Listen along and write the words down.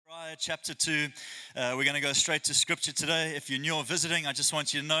Zechariah chapter 2. We're going to go straight to scripture today. If you're new or visiting, I just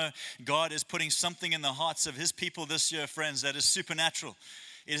want you to know God is putting something in the hearts of his people this year, friends, that is supernatural.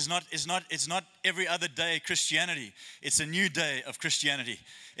 It's not every other day Christianity. It's a new day of Christianity.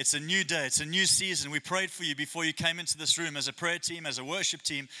 It's a new day. It's a new season. We prayed for you before you came into this room as a prayer team, as a worship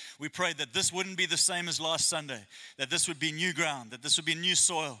team. We prayed that this wouldn't be the same as last Sunday, that this would be new ground, that this would be new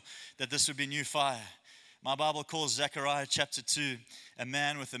soil, that this would be new fire. My Bible calls Zechariah chapter 2 a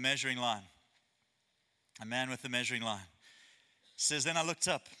man with a measuring line. A man with a measuring line. It says, then I looked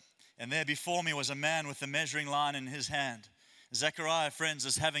up, and there before me was a man with a measuring line in his hand. Zechariah, friends,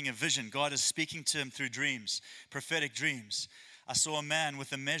 is having a vision. God is speaking to him through dreams, prophetic dreams. I saw a man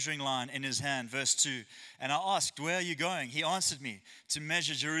with a measuring line in his hand, verse 2. And I asked, where are you going? He answered me, to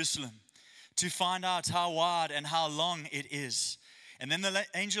measure Jerusalem, to find out how wide and how long it is. And then the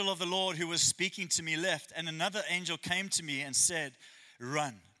angel of the Lord who was speaking to me left, and another angel came to me and said,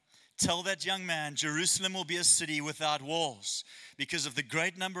 run. Tell that young man, Jerusalem will be a city without walls, because of the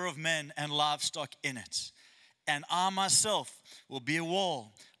great number of men and livestock in it. And I myself will be a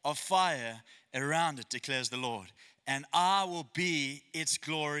wall of fire around it, declares the Lord. And I will be its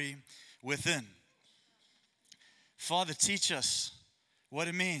glory within. Father, teach us what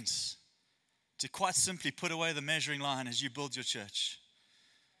it means to quite simply put away the measuring line as you build your church.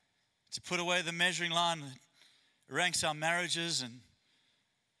 To put away the measuring line that ranks our marriages and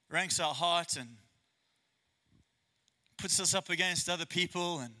ranks our heart and puts us up against other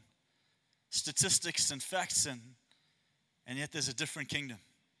people and statistics and facts, and yet there's a different kingdom.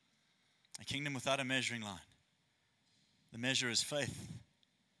 A kingdom without a measuring line. The measure is faith.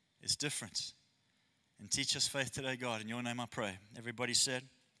 It's different. And teach us faith today, God. In your name I pray. Everybody said.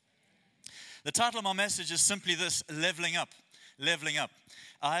 The title of my message is simply this: leveling up. Leveling up.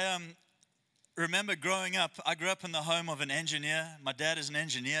 I remember growing up, I grew up in the home of an engineer. My dad is an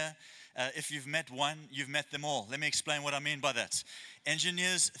engineer. If you've met one, you've met them all. Let me explain what I mean by that.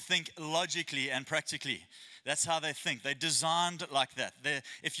 Engineers think logically and practically. That's how they think. They're designed like that.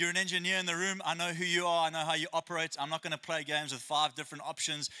 If you're an engineer in the room, I know who you are. I know how you operate. I'm not going to play games with 5 different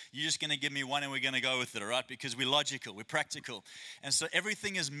options. You're just going to give me one and we're going to go with it, all right? Because we're logical. We're practical. And so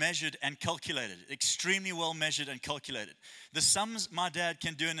everything is measured and calculated. Extremely well measured and calculated. The sums my dad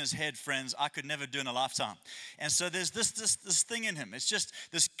can do in his head, friends, I could never do in a lifetime. And so there's this thing in him. It's just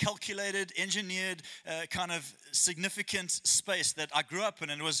this calculated, engineered, kind of significant space that I grew up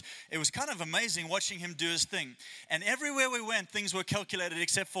in. And it was kind of amazing watching him do his thing. And everywhere we went, things were calculated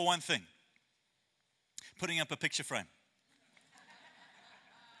except for one thing: putting up a picture frame.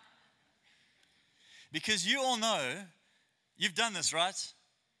 Because you all know, you've done this, right?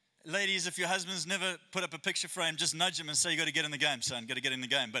 Ladies, if your husband's never put up a picture frame, just nudge him and say, you got to get in the game, son, got to get in the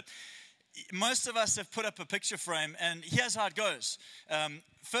game. But most of us have put up a picture frame, and here's how it goes.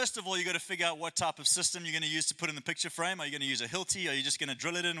 First of all, you got to figure out what type of system you're going to use to put in the picture frame. Are you going to use a Hilti? Are you just going to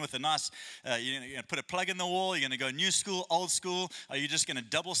drill it in with a nice, you're going to put a plug in the wall? You're going to go new school, old school? Are you just going to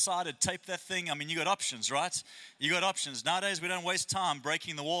double-sided tape that thing? I mean, you got options, right? You got options. Nowadays, we don't waste time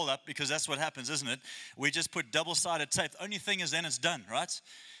breaking the wall up, because that's what happens, isn't it? We just put double-sided tape. The only thing is then it's done, right?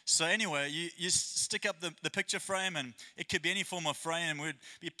 So anyway, you stick up the picture frame, and it could be any form of frame, and we'd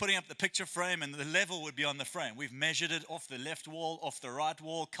be putting up the picture frame, and the level would be on the frame. We've measured it off the left wall, off the right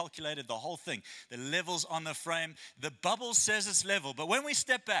wall, calculated the whole thing. The level's on the frame. The bubble says it's level, but when we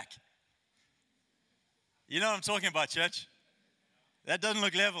step back, you know what I'm talking about, church? That doesn't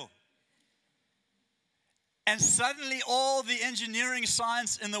look level. And suddenly all the engineering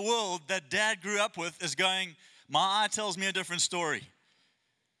science in the world that Dad grew up with is going, my eye tells me a different story.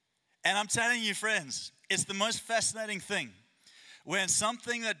 And I'm telling you, friends, it's the most fascinating thing. When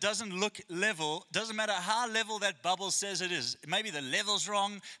something that doesn't look level, doesn't matter how level that bubble says it is. Maybe the level's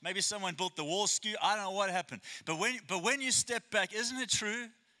wrong. Maybe someone built the wall skew. I don't know what happened. But when you step back, isn't it true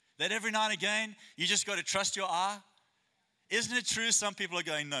that every now and again, you just got to trust your eye? Isn't it true? Some people are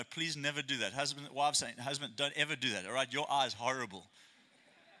going, no, please never do that. Husband, wife saying, husband, don't ever do that. All right, your eye is horrible.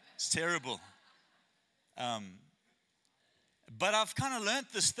 It's terrible. But I've kind of learned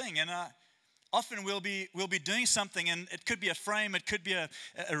this thing, and often we'll be doing something, and it could be a frame, it could be a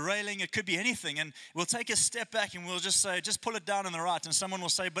railing, it could be anything, and we'll take a step back and we'll just say, just pull it down on the right, and someone will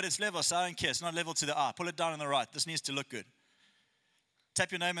say, but it's level, so I don't care, it's not level to the eye. Pull it down on the right, this needs to look good.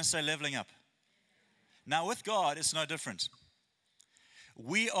 Tap your name and say, leveling up. Now with God, it's no different.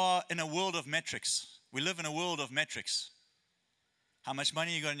 We are in a world of metrics. We live in a world of metrics. How much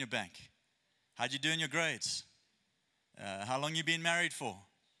money you got in your bank? How'd you do in your grades? How long you been married for?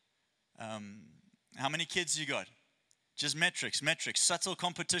 How many kids you got? Just metrics, subtle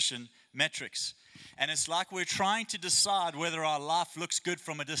competition, metrics. And it's like we're trying to decide whether our life looks good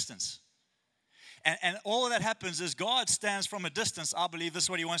from a distance. And all of that happens is God stands from a distance. I believe this is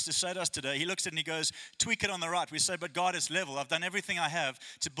what he wants to say to us today. He looks at it and he goes, tweak it on the right. We say, but God, it's level. I've done everything I have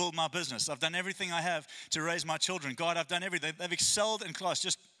to build my business. I've done everything I have to raise my children. God, I've done everything. They've excelled in class.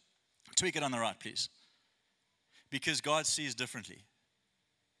 Just tweak it on the right, please. Because God sees differently.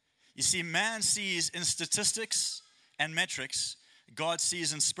 You see, man sees in statistics and metrics. God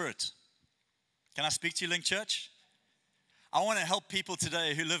sees in spirit. Can I speak to you, Link Church? I want to help people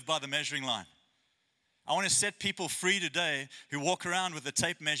today who live by the measuring line. I want to set people free today who walk around with a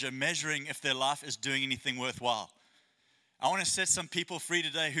tape measure measuring if their life is doing anything worthwhile. I want to set some people free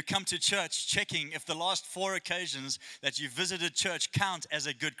today who come to church checking if the last 4 occasions that you visited church count as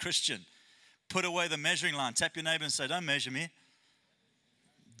a good Christian. Put away the measuring line. Tap your neighbor and say, don't measure me.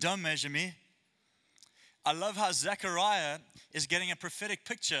 Don't measure me. I love how Zechariah is getting a prophetic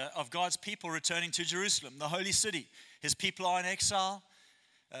picture of God's people returning to Jerusalem, the holy city. His people are in exile.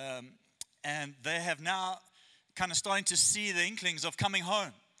 And they have now kind of starting to see the inklings of coming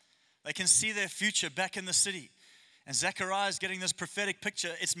home. They can see their future back in the city. And Zechariah is getting this prophetic picture.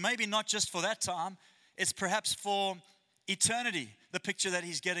 It's maybe not just for that time. It's perhaps for eternity, the picture that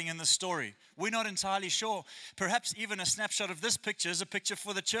he's getting in the story. We're not entirely sure. Perhaps even a snapshot of this picture is a picture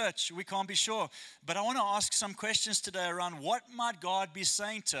for the church. We can't be sure. But I want to ask some questions today around what might God be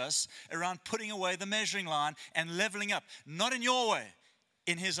saying to us around putting away the measuring line and leveling up. Not in your way,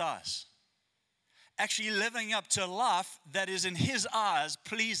 in his eyes. Actually living up to a life that is in his eyes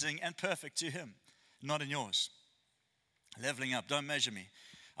pleasing and perfect to him, not in yours. Leveling up, don't measure me.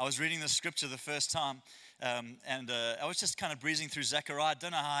 I was reading the scripture the first time, and I was just kind of breezing through Zechariah. I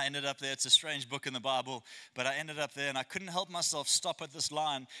don't know how I ended up there. It's a strange book in the Bible, but I ended up there, and I couldn't help myself stop at this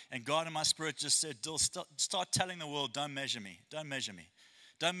line, and God in my spirit just said, Dill, start telling the world, don't measure me, don't measure me.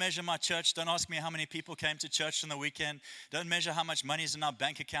 Don't measure my church. Don't ask me how many people came to church on the weekend. Don't measure how much money is in our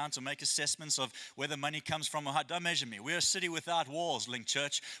bank account or make assessments of where the money comes from or how. Don't measure me. We're a city without walls, Link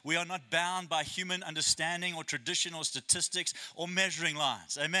Church. We are not bound by human understanding or tradition or statistics or measuring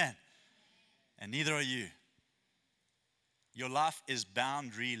lines. Amen. And neither are you. Your life is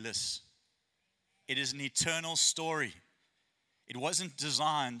boundaryless. It is an eternal story. It wasn't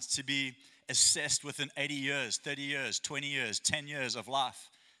designed to be assessed within 80 years, 30 years, 20 years, 10 years of life.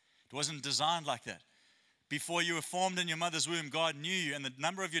 It wasn't designed like that. Before you were formed in your mother's womb, God knew you and the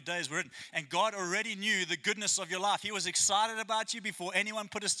number of your days were written. And God already knew the goodness of your life. He was excited about you before anyone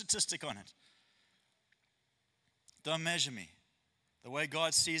put a statistic on it. Don't measure me. The way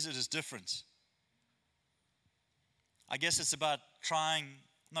God sees it is different. I guess it's about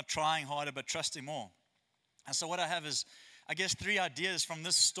not trying harder, but trusting more. And so what I have is, I guess, 3 ideas from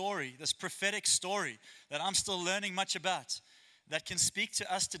this story, this prophetic story that I'm still learning much about, that can speak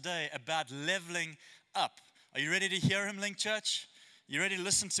to us today about leveling up. Are you ready to hear him, Link Church? You ready to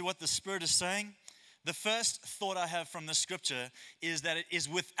listen to what the Spirit is saying? The first thought I have from the scripture is that it is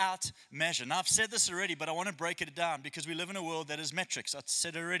without measure. Now, I've said this already, but I want to break it down because we live in a world that is metrics. I've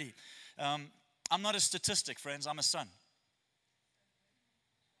said it already. I'm not a statistic, friends. I'm a son.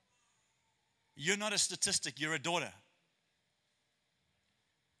 You're not a statistic. You're a daughter.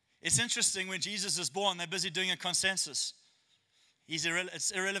 It's interesting, when Jesus is born, they're busy doing a consensus.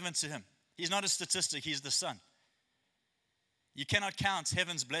 It's irrelevant to him. He's not a statistic, he's the son. You cannot count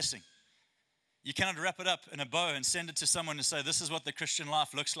heaven's blessing. You cannot wrap it up in a bow and send it to someone and say, this is what the Christian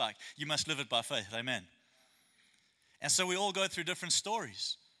life looks like. You must live it by faith, amen. And so we all go through different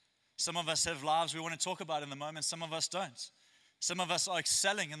stories. Some of us have lives we want to talk about in the moment, some of us don't. Some of us are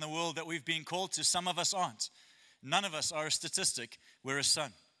excelling in the world that we've been called to, some of us aren't. None of us are a statistic, we're a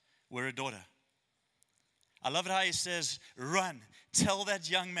son. We're a daughter. I love it how he says, run, tell that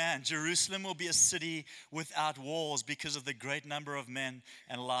young man, Jerusalem will be a city without walls because of the great number of men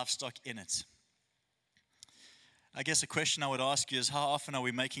and livestock in it. I guess a question I would ask you is, how often are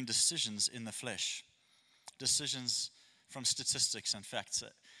we making decisions in the flesh? Decisions from statistics and facts.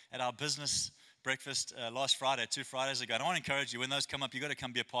 At our business breakfast last Friday, 2 Fridays ago, and I want to encourage you, when those come up, you've got to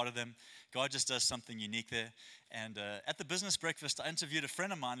come be a part of them. God just does something unique there. And at the business breakfast, I interviewed a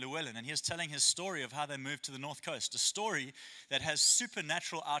friend of mine, Llewellyn, and he was telling his story of how they moved to the North Coast, a story that has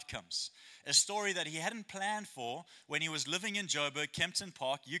supernatural outcomes, a story that he hadn't planned for when he was living in Joburg, Kempton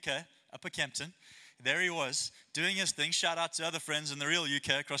Park, UK, Upper Kempton. There he was, doing his thing. Shout out to other friends in the real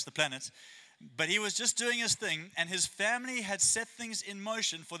UK across the planet. But he was just doing his thing, and his family had set things in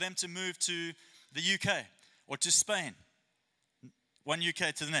motion for them to move to the UK or to Spain. One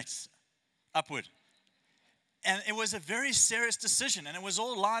UK to the next, upward. And it was a very serious decision, and it was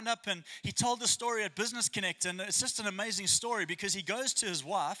all lined up, and he told the story at Business Connect, and it's just an amazing story because he goes to his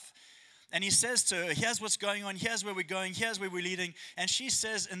wife And he says to her, here's what's going on, here's where we're going, here's where we're leading. And she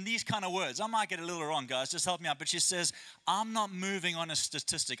says in these kind of words, I might get a little wrong, guys, just help me out. But she says, I'm not moving on a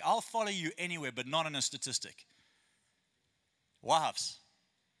statistic. I'll follow you anywhere, but not on a statistic. Wives,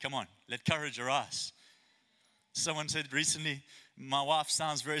 come on, let courage arise. Someone said recently, my wife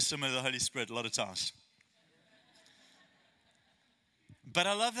sounds very similar to the Holy Spirit a lot of times. But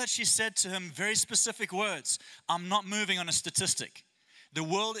I love that she said to him very specific words. I'm not moving on a statistic. The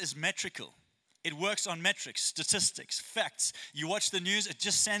world is metrical. It works on metrics, statistics, facts. You watch the news, it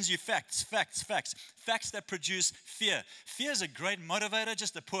just sends you facts, facts, facts. Facts that produce fear. Fear is a great motivator,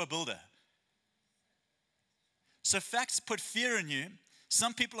 just a poor builder. So facts put fear in you.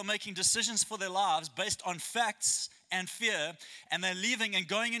 Some people are making decisions for their lives based on facts and fear, and they're leaving and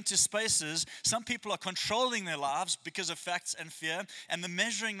going into spaces. Some people are controlling their lives because of facts and fear, and the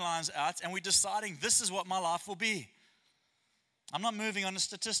measuring line's out, and we're deciding this is what my life will be. I'm not moving on a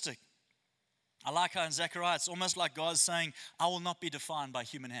statistic. I like how in Zechariah, it's almost like God's saying, I will not be defined by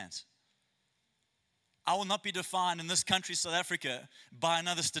human hands. I will not be defined in this country, South Africa, by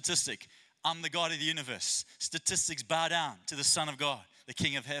another statistic. I'm the God of the universe. Statistics bow down to the Son of God, the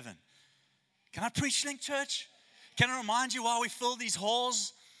King of heaven. Can I preach, Link Church? Can I remind you while we fill these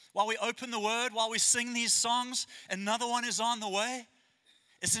halls, while we open the Word, while we sing these songs, another one is on the way?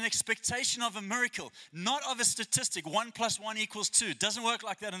 It's an expectation of a miracle, not of a statistic. 1 + 1 = 2. It doesn't work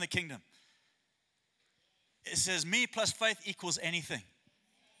like that in the kingdom. It says me plus faith equals anything.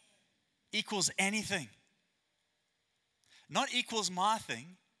 Equals anything. Not equals my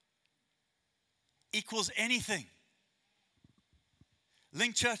thing. Equals anything.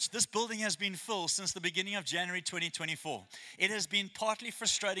 Link Church, this building has been full since the beginning of January 2024. It has been partly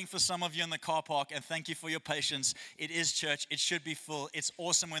frustrating for some of you in the car park, and thank you for your patience. It is church. It should be full. It's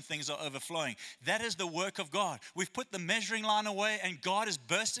awesome when things are overflowing. That is the work of God. We've put the measuring line away, and God is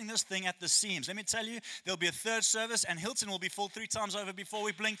bursting this thing at the seams. Let me tell you, there'll be a third service, and Hilton will be full 3 times over before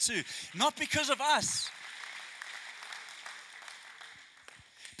we blink too. Not because of us.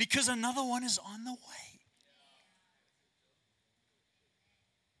 Because another one is on the way.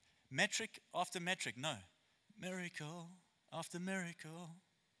 Metric after metric, no. Miracle after miracle.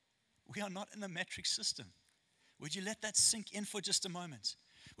 We are not in the metric system. Would you let that sink in for just a moment?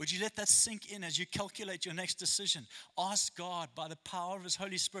 Would you let that sink in as you calculate your next decision? Ask God by the power of His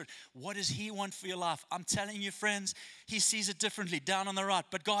Holy Spirit, what does He want for your life? I'm telling you, friends, He sees it differently, down on the right.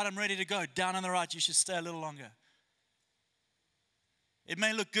 But God, I'm ready to go. Down on the right, you should stay a little longer. It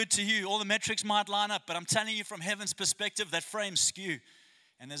may look good to you. All the metrics might line up, but I'm telling you from heaven's perspective, that frame's skew.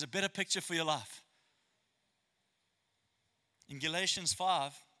 And there's a better picture for your life. In Galatians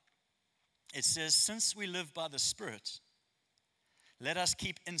 5, it says, since we live by the Spirit, let us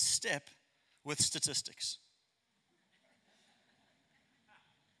keep in step with statistics.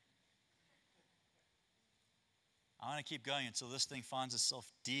 I want to keep going until this thing finds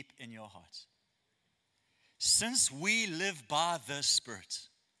itself deep in your heart. Since we live by the Spirit.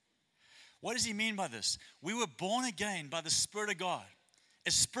 What does he mean by this? We were born again by the Spirit of God. A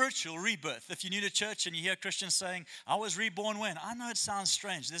spiritual rebirth. If you're new to church and you hear Christians saying, I was reborn when? I know it sounds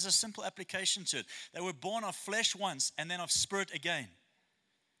strange. There's a simple application to it. They were born of flesh once and then of spirit again.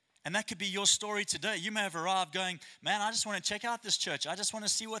 And that could be your story today. You may have arrived going, man, I just want to check out this church. I just want to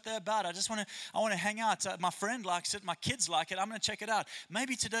see what they're about. I want to hang out. My friend likes it. My kids like it. I'm going to check it out.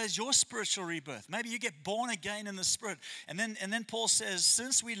 Maybe today is your spiritual rebirth. Maybe you get born again in the Spirit. And then Paul says,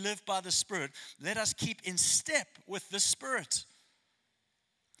 since we live by the Spirit, let us keep in step with the Spirit.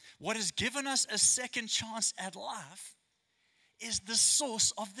 What has given us a second chance at life is the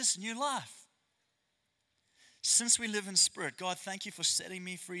source of this new life. Since we live in Spirit, God, thank you for setting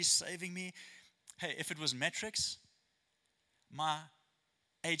me free, saving me. Hey, if it was metrics, my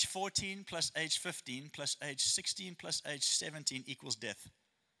age 14 plus age 15 plus age 16 plus age 17 equals death.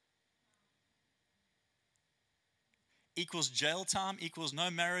 Equals jail time, equals no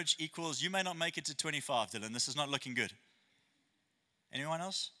marriage, equals you may not make it to 25, Dylan. This is not looking good. Anyone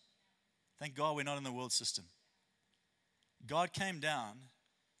else? Thank God we're not in the world system. God came down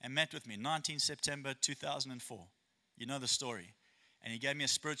and met with me, 19 September 2004. You know the story. And He gave me a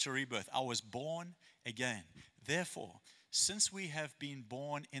spiritual rebirth. I was born again. Therefore, since we have been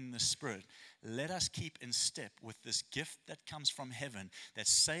born in the Spirit, let us keep in step with this gift that comes from heaven that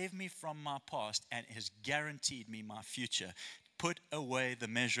saved me from my past and has guaranteed me my future. Put away the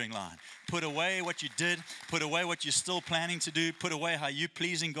measuring line. Put away what you did. Put away what you're still planning to do. Put away how you're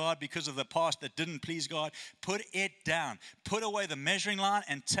pleasing God because of the past that didn't please God. Put it down. Put away the measuring line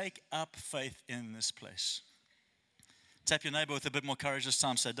and take up faith in this place. Tap your neighbor with a bit more courage this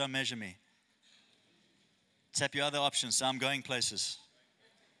time. Say, don't measure me. Tap your other option. Say, I'm going places.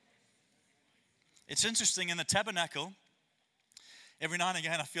 It's interesting, in the tabernacle, every now and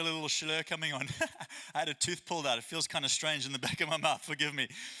again I feel a little slur coming on. I had a tooth pulled out. It feels kind of strange in the back of my mouth, forgive me.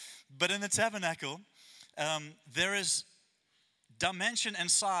 But in the tabernacle, there is dimension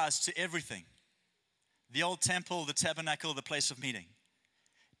and size to everything. The old temple, the tabernacle, the place of meeting.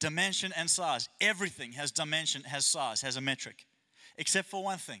 Dimension and size. Everything has dimension, has size, has a metric. Except for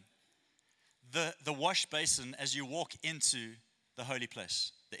one thing. The wash basin as you walk into the holy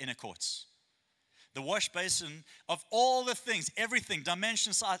place, the inner courts. The wash basin, of all the things, everything,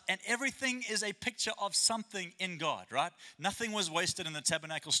 dimension, size, and everything is a picture of something in God, right? Nothing was wasted in the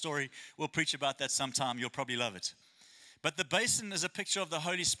tabernacle story. We'll preach about that sometime. You'll probably love it. But the basin is a picture of the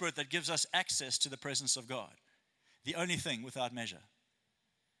Holy Spirit that gives us access to the presence of God. The only thing without measure.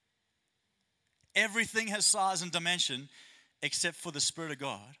 Everything has size and dimension except for the Spirit of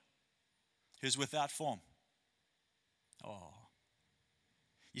God, who's without form. Oh.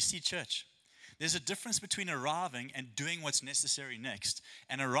 You see, church, there's a difference between arriving and doing what's necessary next,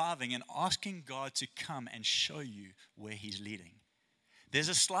 and arriving and asking God to come and show you where He's leading. There's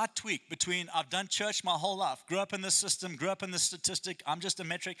a slight tweak between I've done church my whole life, grew up in this system, grew up in this statistic, I'm just a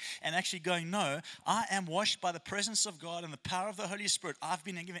metric, and actually going, no, I am washed by the presence of God and the power of the Holy Spirit. I've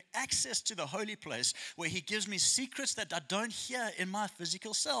been given access to the holy place where He gives me secrets that I don't hear in my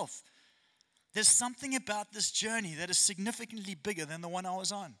physical self. There's something about this journey that is significantly bigger than the one I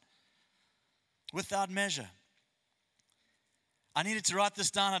was on. Without measure. I needed to write this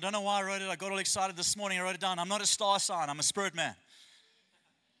down. I don't know why I wrote it. I got all excited this morning. I wrote it down. I'm not a star sign. I'm a spirit man.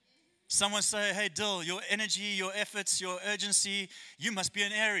 Someone say, hey, Dill, your energy, your efforts, your urgency, you must be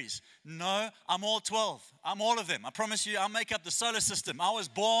an Aries. No, I'm all 12. I'm all of them. I promise you, I'll make up the solar system. I was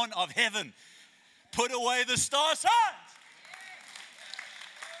born of heaven. Put away the star signs.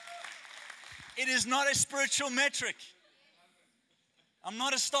 It is not a spiritual metric. I'm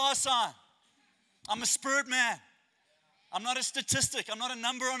not a star sign. I'm a spirit man. I'm not a statistic. I'm not a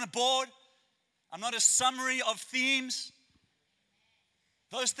number on a board. I'm not a summary of themes.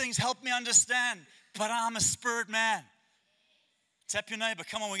 Those things help me understand, but I'm a spirit man. Tap your neighbor.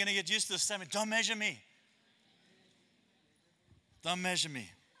 Come on, we're going to get used to this statement. Don't measure me. Don't measure me.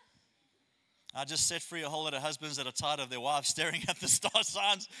 I just set free a whole lot of husbands that are tired of their wives staring at the star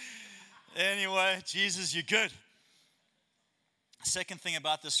signs. Anyway, Jesus, you're good. Second thing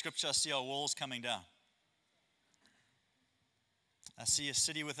about this scripture, I see our walls coming down. I see a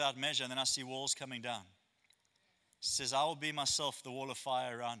city without measure, and then I see walls coming down. It says, I will be myself the wall of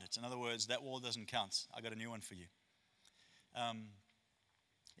fire around it. In other words, that wall doesn't count. I got a new one for you.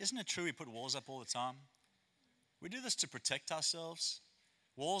 Isn't it true we put walls up all the time? We do this to protect ourselves.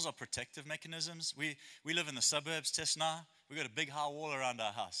 Walls are protective mechanisms. We live in the suburbs, Tesna. We've got a big high wall around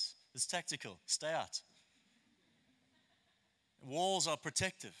our house. It's tactical. Stay out. Walls are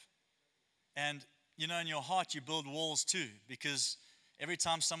protective. And, you know, in your heart, you build walls too, because every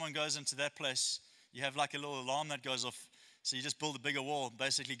time someone goes into that place, you have like a little alarm that goes off. So you just build a bigger wall,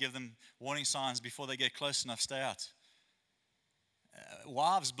 basically give them warning signs before they get close enough, stay out.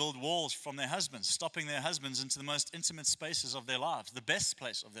 Wives build walls from their husbands, stopping their husbands into the most intimate spaces of their lives, the best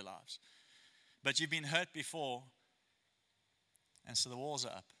place of their lives. But you've been hurt before, and so the walls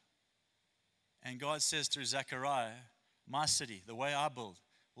are up. And God says through Zechariah, my city, the way I build,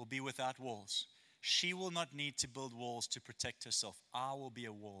 will be without walls. She will not need to build walls to protect herself. I will be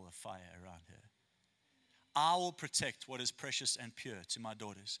a wall of fire around her. I will protect what is precious and pure to my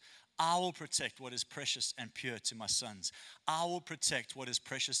daughters. I will protect what is precious and pure to my sons. I will protect what is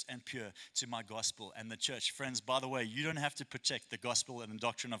precious and pure to my gospel and the church. Friends, by the way, you don't have to protect the gospel and the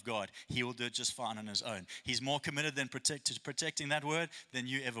doctrine of God. He will do it just fine on His own. He's more committed to protecting that word than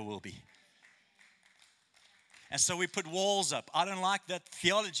you ever will be. And so we put walls up. I don't like that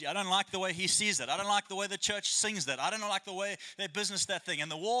theology. I don't like the way he sees it. I don't like the way the church sings that. I don't like the way they business that thing.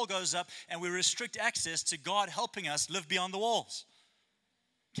 And the wall goes up and we restrict access to God helping us live beyond the walls.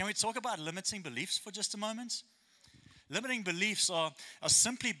 Can we talk about limiting beliefs for just a moment? Limiting beliefs are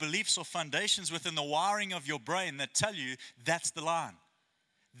simply beliefs or foundations within the wiring of your brain that tell you that's the line.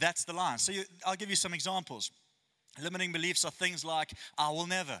 That's the line. So I'll give you some examples. Limiting beliefs are things like, I will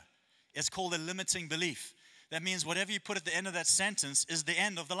never. It's called a limiting belief. That means whatever you put at the end of that sentence is the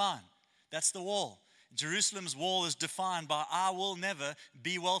end of the line. That's the wall. Jerusalem's wall is defined by I will never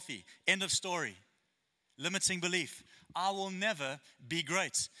be wealthy. End of story. Limiting belief. I will never be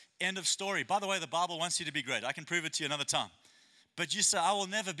great. End of story. By the way, the Bible wants you to be great. I can prove it to you another time. But you say, I will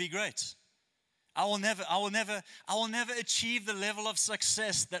never be great. I will never achieve the level of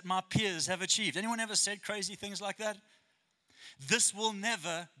success that my peers have achieved. Anyone ever said crazy things like that? This will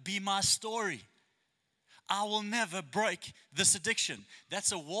never be my story. I will never break this addiction.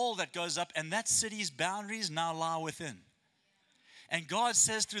 That's a wall that goes up, and that city's boundaries now lie within. And God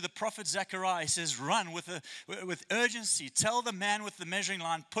says through the prophet Zechariah, he says, run with urgency. Tell the man with the measuring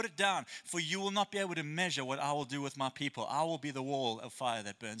line, put it down, for you will not be able to measure what I will do with my people. I will be the wall of fire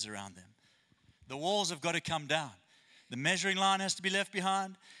that burns around them. The walls have got to come down. The measuring line has to be left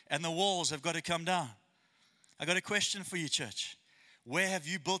behind, and the walls have got to come down. I got a question for you, church. Where have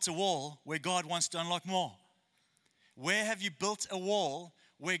you built a wall where God wants to unlock more? Where have you built a wall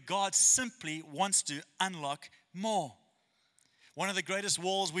where God simply wants to unlock more? One of the greatest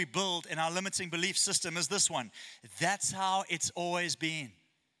walls we build in our limiting belief system is this one. That's how it's always been.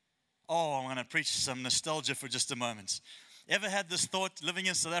 Oh, I'm going to preach some nostalgia for just a moment. Ever had this thought living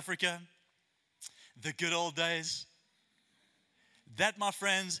in South Africa? The good old days. That, my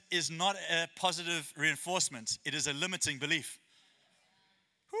friends, is not a positive reinforcement. It is a limiting belief.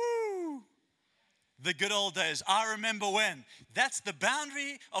 Woo! The good old days. I remember when. That's the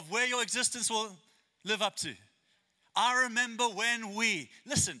boundary of where your existence will live up to. I remember when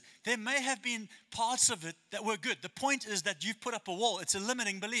listen, there may have been parts of it that were good. The point is that you've put up a wall. It's a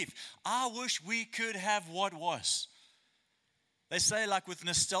limiting belief. I wish we could have what was. They say, like with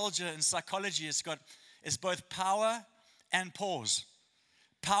nostalgia and psychology, it's both power and pause.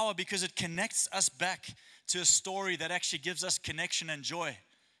 Power because it connects us back to a story that actually gives us connection and joy.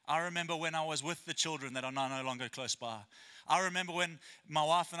 I remember when I was with the children that are now no longer close by. I remember when my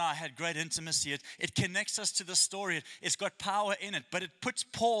wife and I had great intimacy. It connects us to the story. It's got power in it, but it puts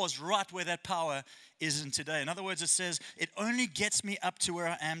pause right where that power isn't today. In other words, it says, it only gets me up to where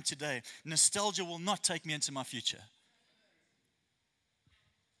I am today. Nostalgia will not take me into my future.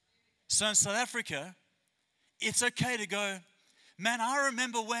 So in South Africa, it's okay to go, man, I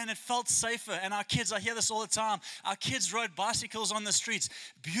remember when it felt safer. And our kids, I hear this all the time. Our kids rode bicycles on the streets.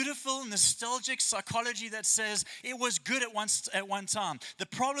 Beautiful, nostalgic psychology that says it was good at one time. The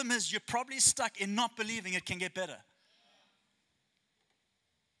problem is you're probably stuck in not believing it can get better.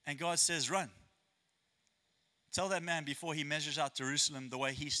 And God says, run. Tell that man before he measures out Jerusalem the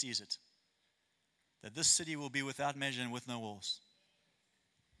way he sees it, that this city will be without measure and with no walls.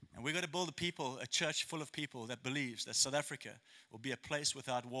 And we've got to build a church full of people that believes that South Africa will be a place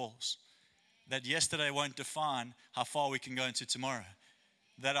without walls. That yesterday won't define how far we can go into tomorrow.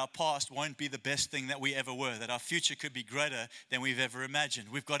 That our past won't be the best thing that we ever were. That our future could be greater than we've ever imagined.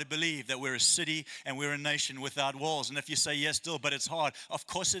 We've got to believe that we're a city and we're a nation without walls. And if you say yes still, but it's hard, of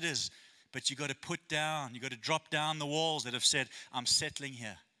course it is. But you've got to drop down the walls that have said, I'm settling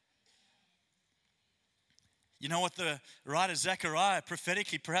here. You know what the writer Zechariah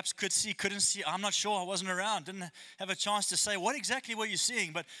prophetically perhaps couldn't see. I'm not sure. I wasn't around. Didn't have a chance to say what exactly were you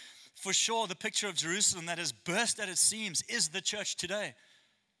seeing. But for sure, the picture of Jerusalem that has burst at its seams is the church today.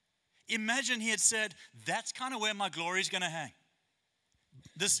 Imagine he had said, that's kind of where my glory is going to hang.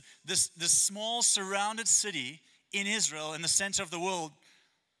 This small surrounded city in Israel in the center of the world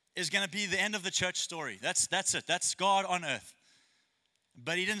is going to be the end of the church story. That's it. That's God on earth.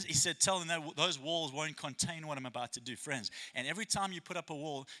 But he said, tell them that those walls won't contain what I'm about to do, friends. And every time you put up a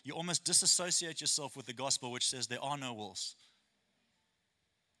wall, you almost disassociate yourself with the gospel, which says there are no walls.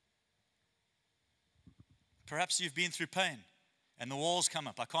 Perhaps you've been through pain and the walls come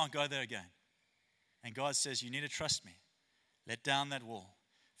up. I can't go there again. And God says, you need to trust me. Let down that wall,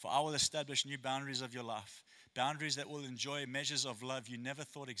 for I will establish new boundaries of your life, boundaries that will enjoy measures of love you never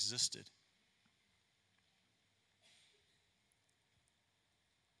thought existed.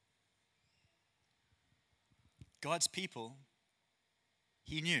 God's people,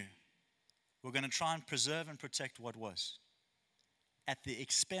 he knew, were going to try and preserve and protect what was at the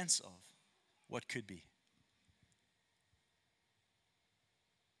expense of what could be.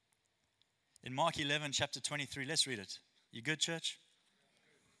 In Mark 11, chapter 23, let's read it. You good, church?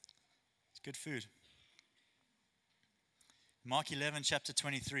 It's good food. Mark 11, chapter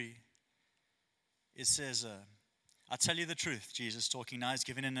 23, it says, I tell you the truth, Jesus talking now, he's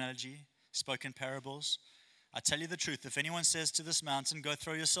given an analogy, spoken parables. I tell you the truth, if anyone says to this mountain, go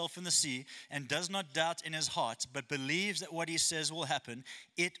throw yourself in the sea, and does not doubt in his heart, but believes that what he says will happen,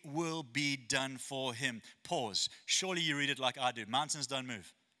 it will be done for him. Pause. Surely you read it like I do. Mountains don't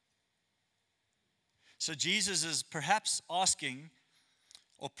move. So Jesus is perhaps asking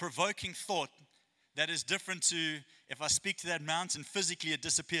or provoking thought that is different to if I speak to that mountain, physically it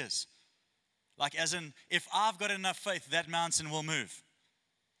disappears. Like as in, if I've got enough faith, that mountain will move.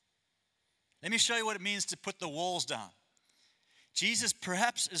 Let me show you what it means to put the walls down. Jesus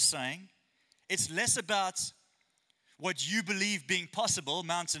perhaps is saying it's less about what you believe being possible,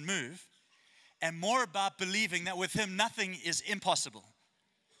 mountain move, and more about believing that with him nothing is impossible.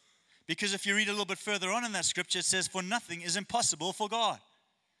 Because if you read a little bit further on in that scripture, it says, for nothing is impossible for God.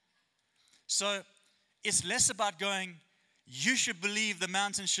 So it's less about going, you should believe the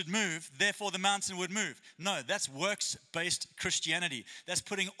mountain should move, therefore the mountain would move. No, that's works-based Christianity. That's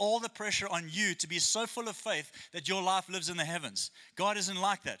putting all the pressure on you to be so full of faith that your life lives in the heavens. God isn't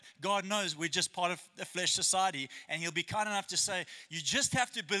like that. God knows we're just part of the flesh society, and He'll be kind enough to say, you just have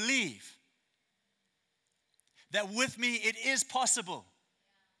to believe that with me it is possible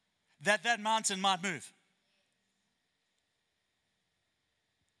that that mountain might move.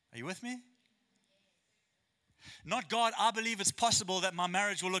 Are you with me? Not God, I believe it's possible that my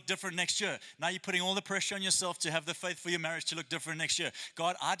marriage will look different next year. Now you're putting all the pressure on yourself to have the faith for your marriage to look different next year.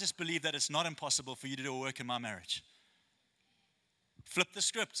 God, I just believe that it's not impossible for you to do a work in my marriage. Flip the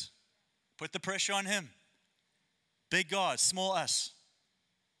script. Put the pressure on Him. Big God, small us.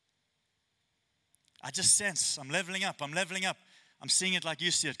 I just sense I'm leveling up. I'm seeing it like you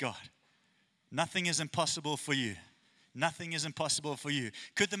see it, God. Nothing is impossible for you. Nothing is impossible for you.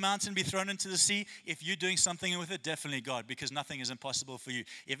 Could the mountain be thrown into the sea? If you're doing something with it, definitely God, because nothing is impossible for you.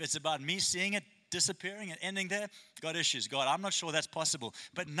 If it's about me seeing it disappearing and ending there, got issues. God, I'm not sure that's possible.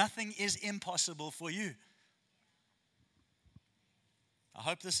 But nothing is impossible for you. I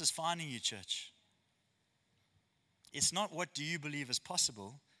hope this is finding you, church. It's not what do you believe is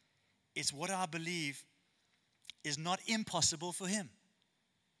possible. It's what I believe is not impossible for Him.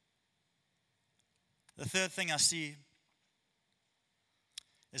 The third thing I see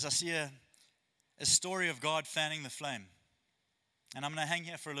is a story of God fanning the flame. And I'm going to hang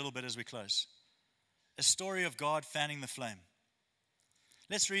here for a little bit as we close. A story of God fanning the flame.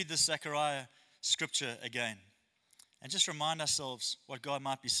 Let's read this Zechariah scripture again and just remind ourselves what God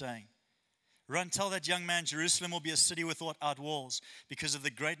might be saying. Run, tell that young man, Jerusalem will be a city without walls because of the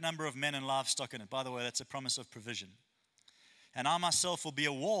great number of men and livestock in it. By the way, that's a promise of provision. And I myself will be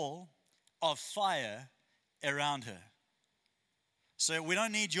a wall of fire around her. So we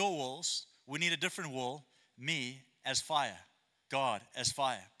don't need your walls. We need a different wall, me as fire, God as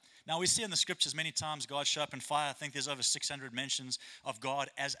fire. Now we see in the scriptures many times God show up in fire. I think there's over 600 mentions of God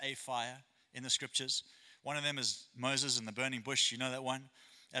as a fire in the scriptures. One of them is Moses in the burning bush. You know that one?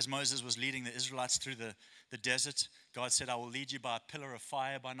 As Moses was leading the Israelites through the desert, God said, I will lead you by a pillar of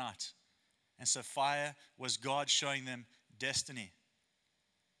fire by night. And so fire was God showing them destiny.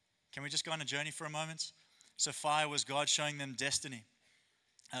 Can we just go on a journey for a moment? So fire was God showing them destiny.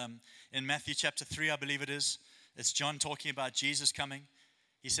 In Matthew chapter 3, I believe it is, it's John talking about Jesus coming.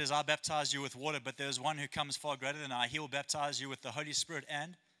 He says, I baptize you with water, but there's one who comes far greater than I. He will baptize you with the Holy Spirit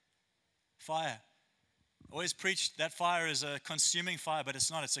and fire. I always preach that fire is a consuming fire, but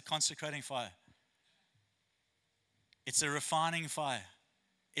it's not. It's a consecrating fire. It's a refining fire.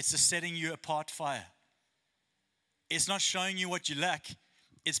 It's a setting you apart fire. It's not showing you what you lack.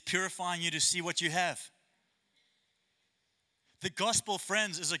 It's purifying you to see what you have. The gospel,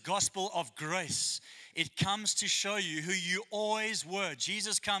 friends, is a gospel of grace. It comes to show you who you always were.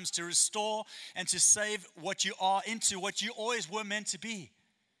 Jesus comes to restore and to save what you are into what you always were meant to be.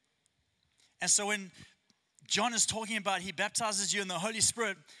 And so when John is talking about he baptizes you in the Holy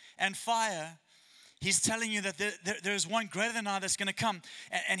Spirit and fire, he's telling you that there's one greater than I that's going to come.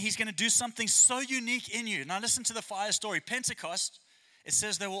 And he's going to do something so unique in you. Now listen to the fire story. Pentecost, it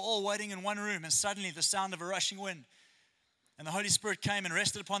says they were all waiting in one room, and suddenly the sound of a rushing wind. And the Holy Spirit came and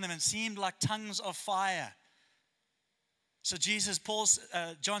rested upon them and seemed like tongues of fire. So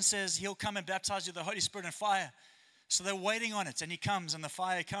John says he'll come and baptize you with the Holy Spirit and fire. So they're waiting on it, and he comes, and the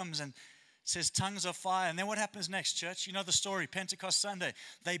fire comes, and it says tongues of fire. And then what happens next, church? You know the story, Pentecost Sunday.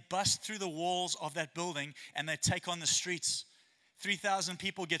 They bust through the walls of that building, and they take on the streets. 3,000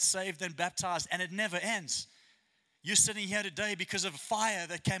 people get saved and baptized, and it never ends. You're sitting here today because of fire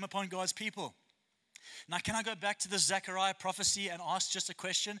that came upon God's people. Now, can I go back to the Zechariah prophecy and ask just a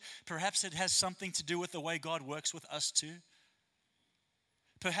question? Perhaps it has something to do with the way God works with us too.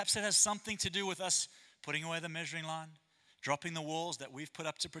 Perhaps it has something to do with us putting away the measuring line, dropping the walls that we've put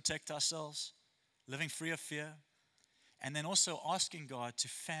up to protect ourselves, living free of fear, and then also asking God to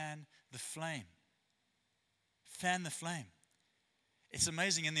fan the flame. Fan the flame. It's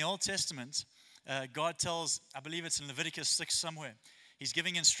amazing. In the Old Testament, God tells, I believe it's in Leviticus 6 somewhere, He's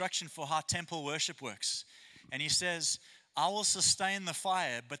giving instruction for how temple worship works. And He says, I will sustain the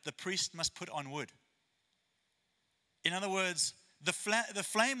fire, but the priest must put on wood. In other words, the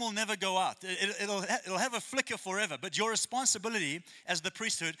flame will never go out. It'll have a flicker forever. But your responsibility as the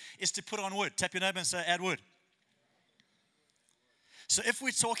priesthood is to put on wood. Tap your neighbor and say, add wood. So if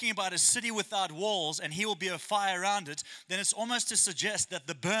we're talking about a city without walls and He will be a fire around it, then it's almost to suggest that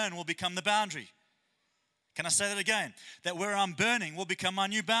the burn will become the boundary. Can I say that again? That where I'm burning will become my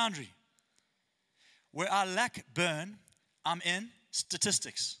new boundary. Where I lack burn, I'm in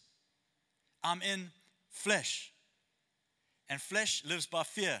statistics. I'm in flesh. And flesh lives by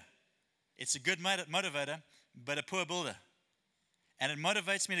fear. It's a good motivator, but a poor builder. And it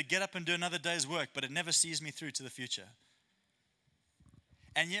motivates me to get up and do another day's work, but it never sees me through to the future.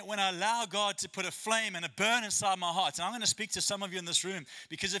 And yet when I allow God to put a flame and a burn inside my heart, and I'm going to speak to some of you in this room,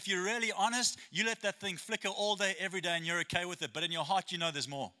 because if you're really honest, you let that thing flicker all day, every day, and you're okay with it. But in your heart, you know there's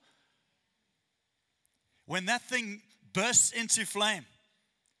more. When that thing bursts into flame,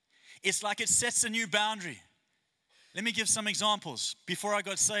 it's like it sets a new boundary. Let me give some examples. Before I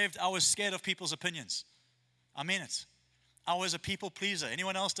got saved, I was scared of people's opinions. I mean it. I was a people pleaser.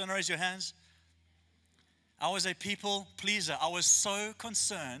 Anyone else? Don't raise your hands. I was a people pleaser. I was so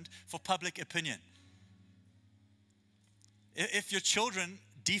concerned for public opinion. If your children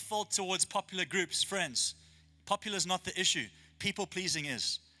default towards popular groups, friends, popular is not the issue. People pleasing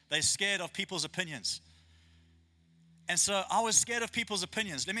is. They're scared of people's opinions. And so I was scared of people's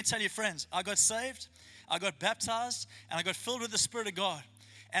opinions. Let me tell you, friends, I got saved, I got baptized, and I got filled with the Spirit of God.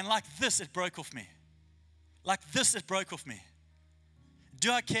 And like this, it broke off me. Like this, it broke off me.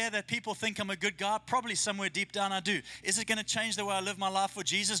 Do I care that people think I'm a good guy? Probably somewhere deep down I do. Is it going to change the way I live my life for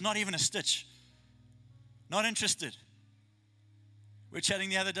Jesus? Not even a stitch. Not interested. We were chatting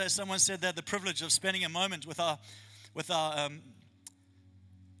the other day. Someone said that the privilege of spending a moment with our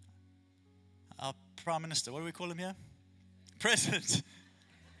Prime Minister. What do we call him here? President.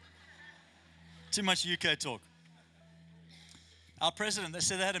 Too much UK talk. Our president, they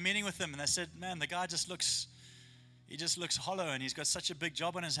said they had a meeting with him, and they said, man, the guy just looks hollow, and he's got such a big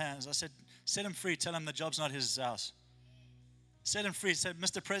job on his hands. I said, set him free. Tell him the job's not his house. Set him free. Said,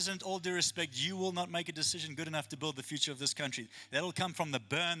 Mr. President, all due respect, you will not make a decision good enough to build the future of this country. That'll come from the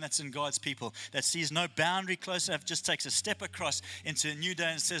burn that's in God's people, that sees no boundary close enough, just takes a step across into a new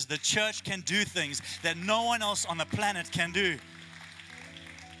day and says the church can do things that no one else on the planet can do.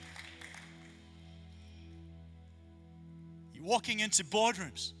 You're walking into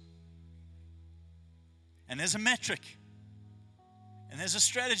boardrooms, and there's a metric, and there's a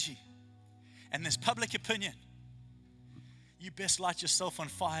strategy, and there's public opinion. You best light yourself on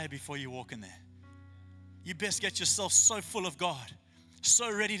fire before you walk in there. You best get yourself so full of God,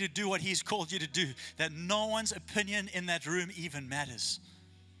 so ready to do what He's called you to do, that no one's opinion in that room even matters.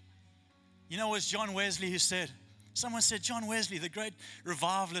 You know, it was John Wesley who said, someone said, John Wesley, the great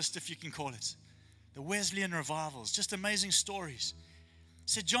revivalist, if you can call it, the Wesleyan revivals, just amazing stories.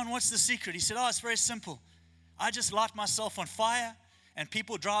 Said, John, what's the secret? He said, it's very simple. I just light myself on fire, and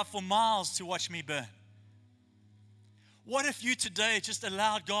people drive for miles to watch me burn. What if you today just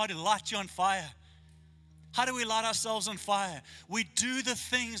allowed God to light you on fire? How do we light ourselves on fire? We do the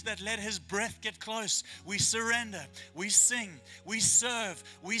things that let His breath get close. We surrender, we sing, we serve,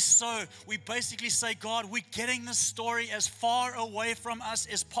 we sow. We basically say, God, we're getting this story as far away from us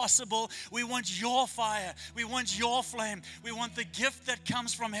as possible. We want your fire. We want your flame. We want the gift that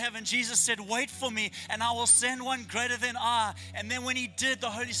comes from heaven. Jesus said, wait for me, and I will send one greater than I. And then when He did, the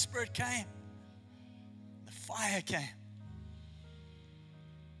Holy Spirit came. The fire came.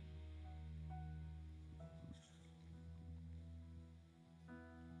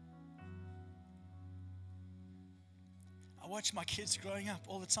 I watch my kids growing up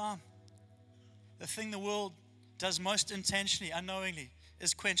all the time. The thing the world does most intentionally, unknowingly,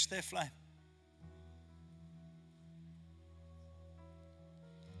 is quench their flame.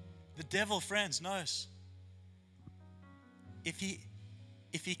 The devil, friends, knows if he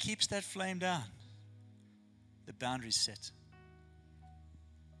keeps that flame down, the boundary's set.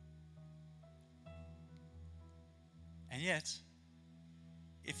 And yet,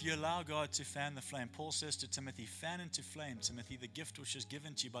 if you allow God to fan the flame, Paul says to Timothy, fan into flame, Timothy, the gift which is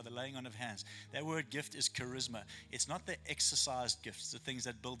given to you by the laying on of hands. That word gift is charisma. It's not the exercised gifts, the things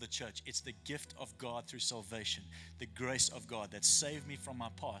that build the church. It's the gift of God through salvation, the grace of God that saved me from my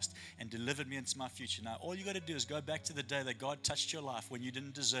past and delivered me into my future. Now, all you got to do is go back to the day that God touched your life when you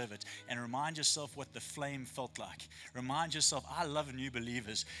didn't deserve it and remind yourself what the flame felt like. Remind yourself, I love new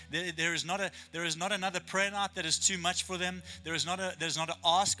believers. There is not another prayer night that is too much for them. There's not an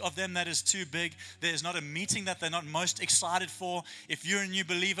ask of them that is too big. There's not a meeting that they're not most excited for. If you're a new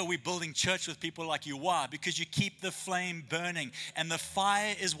believer, we're building church with people like you. Why? Because you keep the flame burning, and the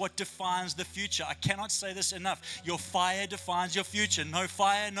fire is what defines the future. I cannot say this enough. Your fire defines your future. No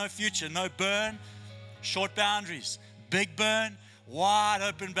fire, no future. No burn, short boundaries. Big burn, wide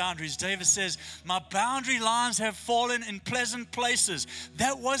open boundaries. David says, my boundary lines have fallen in pleasant places.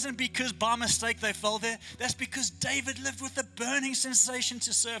 That wasn't because by mistake they fell there. That's because David lived with a burning sensation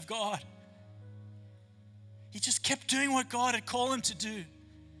to serve God. He just kept doing what God had called him to do.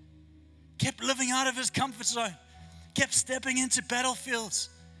 kept living out of his comfort zone, kept stepping into battlefields,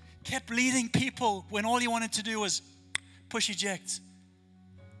 kept leading people when all he wanted to do was push eject.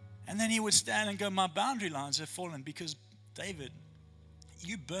 And then he would stand and go, my boundary lines have fallen because, David,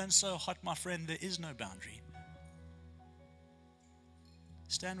 you burn so hot, my friend, there is no boundary.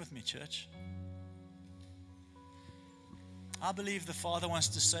 Stand with me, church. I believe the Father wants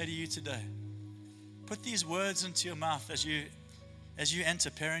to say to you today, put these words into your mouth as you enter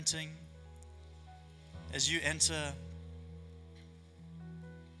parenting, as you enter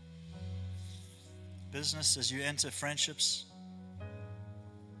business, as you enter friendships.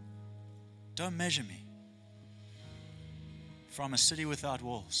 Don't measure me, for I'm a city without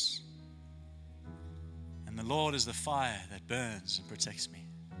walls, and the Lord is the fire that burns and protects me.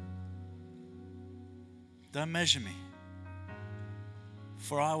 Don't measure me,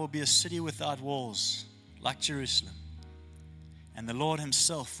 for I will be a city without walls, like Jerusalem, and the Lord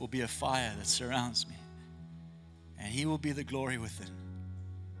himself will be a fire that surrounds me, and he will be the glory within.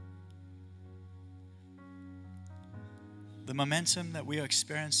 The momentum that we are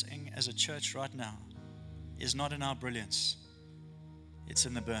experiencing as a church right now is not in our brilliance, it's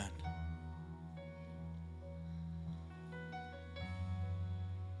in the burn.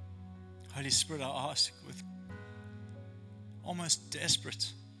 Holy Spirit, I ask with almost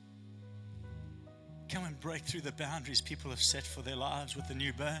desperate, come and break through the boundaries people have set for their lives with the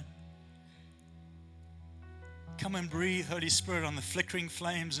new burn. Come and breathe, Holy Spirit, on the flickering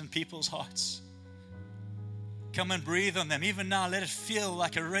flames in people's hearts. Come and breathe on them. Even now, let it feel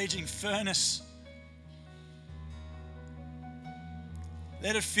like a raging furnace.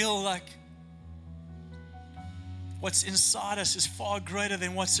 Let it feel like what's inside us is far greater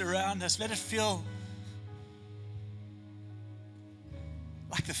than what's around us. Let it feel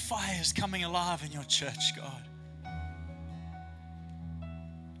like the fire is coming alive in your church, God.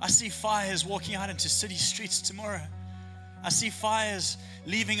 I see fires walking out into city streets tomorrow. I see fires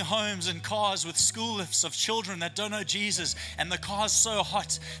leaving homes and cars with school lifts of children that don't know Jesus, and the car's so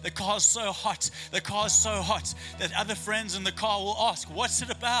hot, the car's so hot, the car's so hot that other friends in the car will ask, what's it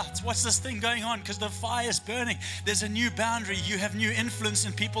about? What's this thing going on? Because the fire is burning. There's a new boundary. You have new influence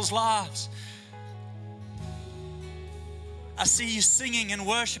in people's lives. I see you singing and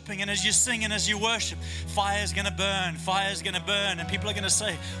worshiping, and as you sing and as you worship, fire is going to burn, fire is going to burn, and people are going to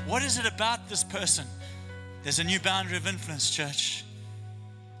say, what is it about this person? There's a new boundary of influence, church.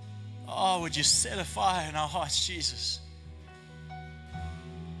 Oh, would you set a fire in our hearts, Jesus?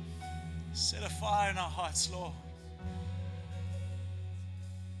 Set a fire in our hearts, Lord.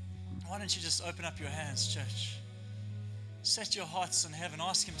 Why don't you just open up your hands, church? Set your hearts in heaven.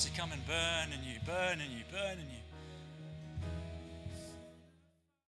 Ask him to come and burn in you, burn in you, burn in you.